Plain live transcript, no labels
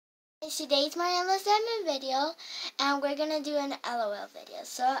Today's Mariela's Diamond video, and we're gonna do an LOL video.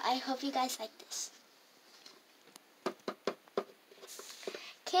 So I hope you guys like this.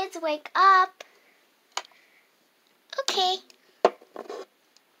 Kids, wake up. Okay.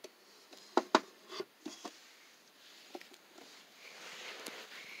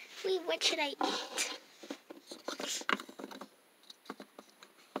 Wait, what should I eat?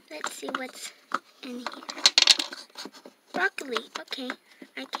 Let's see what's in here. Broccoli. Okay,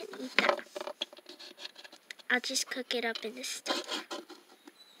 I can eat that. I'll just cook it up in the stove.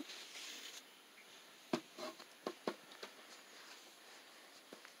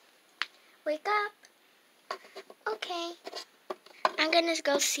 Wake up. Okay. I'm gonna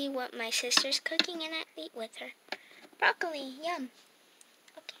go see what my sister's cooking and I'll eat with her. Broccoli, yum.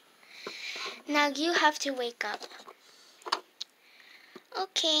 Okay. Now you have to wake up.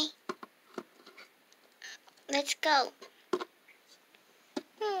 Okay. Let's go.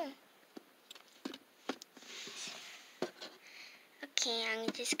 Okay, I'm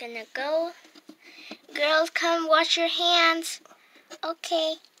just gonna go. Girls, come wash your hands.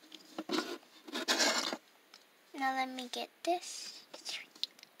 Okay. Now let me get this.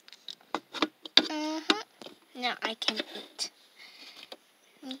 Now I can eat.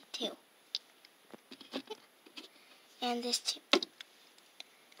 Me too. And this too.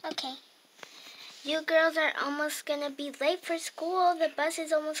 Okay. You girls are almost gonna be late for school. The bus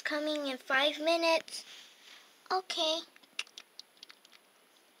is almost coming in 5 minutes. Okay.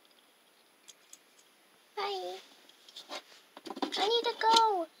 Bye. I need to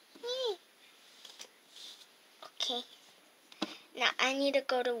go. Okay. Now I need to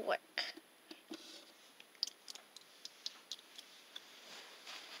go to work.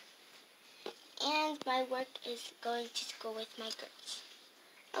 And my work is going to school with my girls.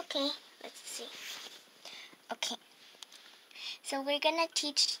 Okay, let's see. Okay. So we're gonna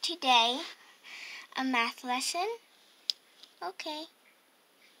teach today a math lesson. Okay.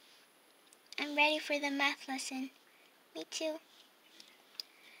 I'm ready for the math lesson. Me too.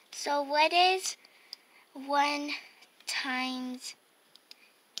 So what is 1 times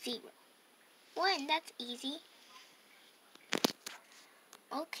 0? 1, that's easy.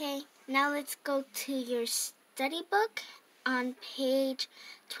 Okay, now let's go to your study book on page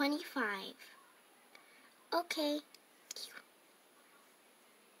 25. Okay.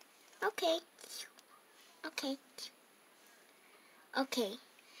 Okay. Okay. Okay,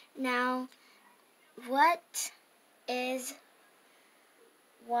 now what is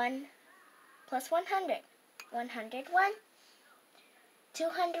 1 plus 100? 101.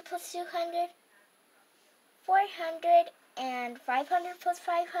 200 plus 200. 400 and 500 plus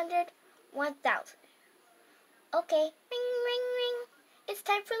 500. 1,000. Okay, ring, ring, ring. It's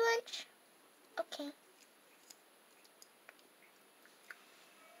time for lunch. Okay.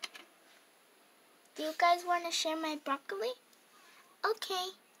 Do you guys want to share my broccoli?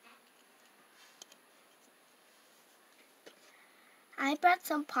 Okay. I brought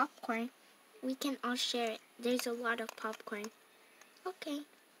some popcorn. We can all share it. There's a lot of popcorn. Okay.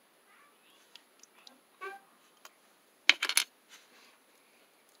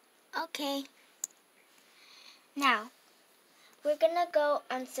 Okay. Now, we're gonna go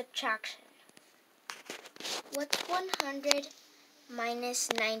on subtraction. What's 100 minus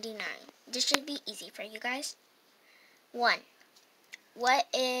 99? This should be easy for you guys. 1. What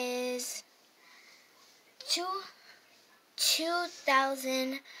is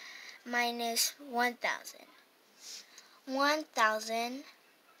 2,000 minus 1,000? 1,000.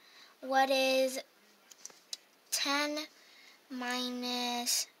 What is 10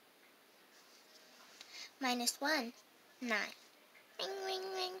 minus 1? 9. Ring, ring,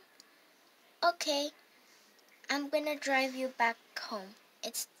 ring. Okay. I'm gonna drive you back home.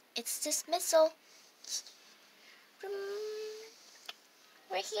 It's dismissal.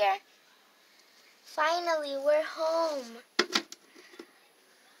 We're here. Finally, we're home.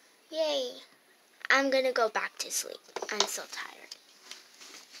 Yay. I'm gonna go back to sleep. I'm so tired.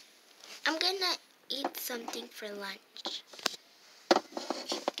 I'm gonna eat something for lunch.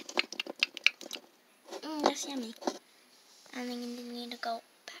 That's yummy. And then you need to go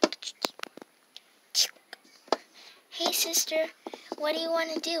back. Hey sister, what do you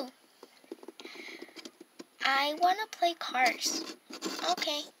want to do? I want to play cars.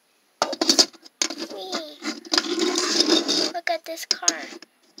 Okay. Whee. Look at this car.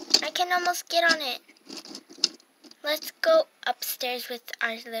 I can almost get on it. Let's go upstairs with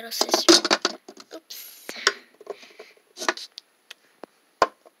our little sister. Oops.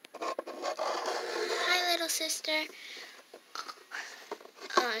 Hi, little sister.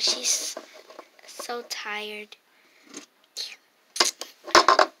 Oh, she's so tired.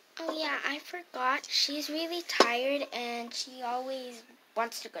 Oh, Yeah, I forgot. She's really tired and she always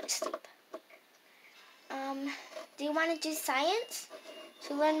wants to go to sleep. Do you want to do science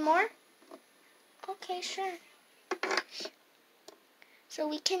to learn more? Okay, sure. So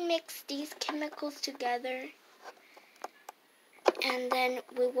we can mix these chemicals together and then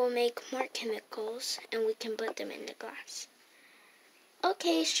we will make more chemicals and we can put them in the glass.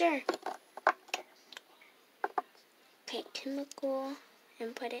 Okay, sure. Okay, chemical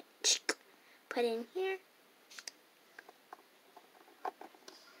and put it in here.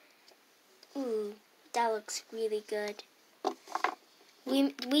 Ooh, that looks really good.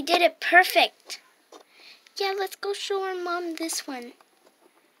 We did it perfect. Yeah, let's go show our mom this one.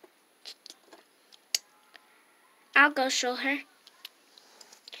 I'll go show her.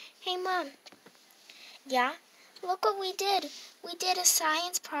 Hey, Mom. Yeah? Look what we did. We did a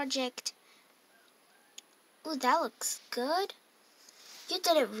science project. Ooh, that looks good. You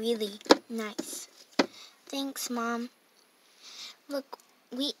did it really nice. Thanks, Mom. Look,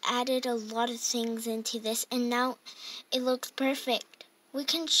 we added a lot of things into this, and now it looks perfect. We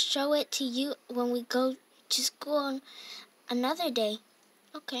can show it to you when we go to school on another day.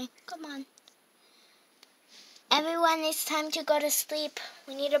 Okay, come on. Everyone, it's time to go to sleep.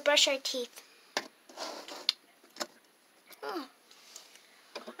 We need to brush our teeth. Oh,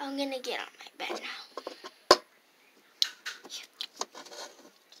 I'm gonna get on my bed now.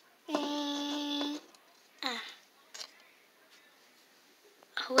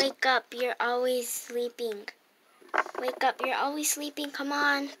 Wake up, you're always sleeping. Wake up, you're always sleeping, come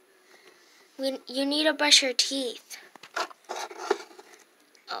on. You need to brush your teeth.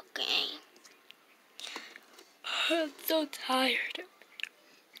 Okay. I'm so tired.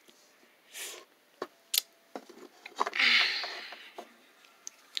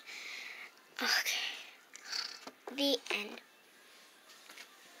 Okay. The end.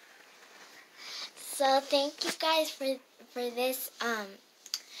 So thank you guys for this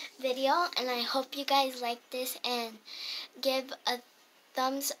video, and I hope you guys like this and give a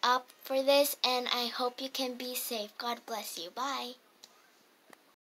thumbs up for this, and I hope you can be safe. God bless you. Bye.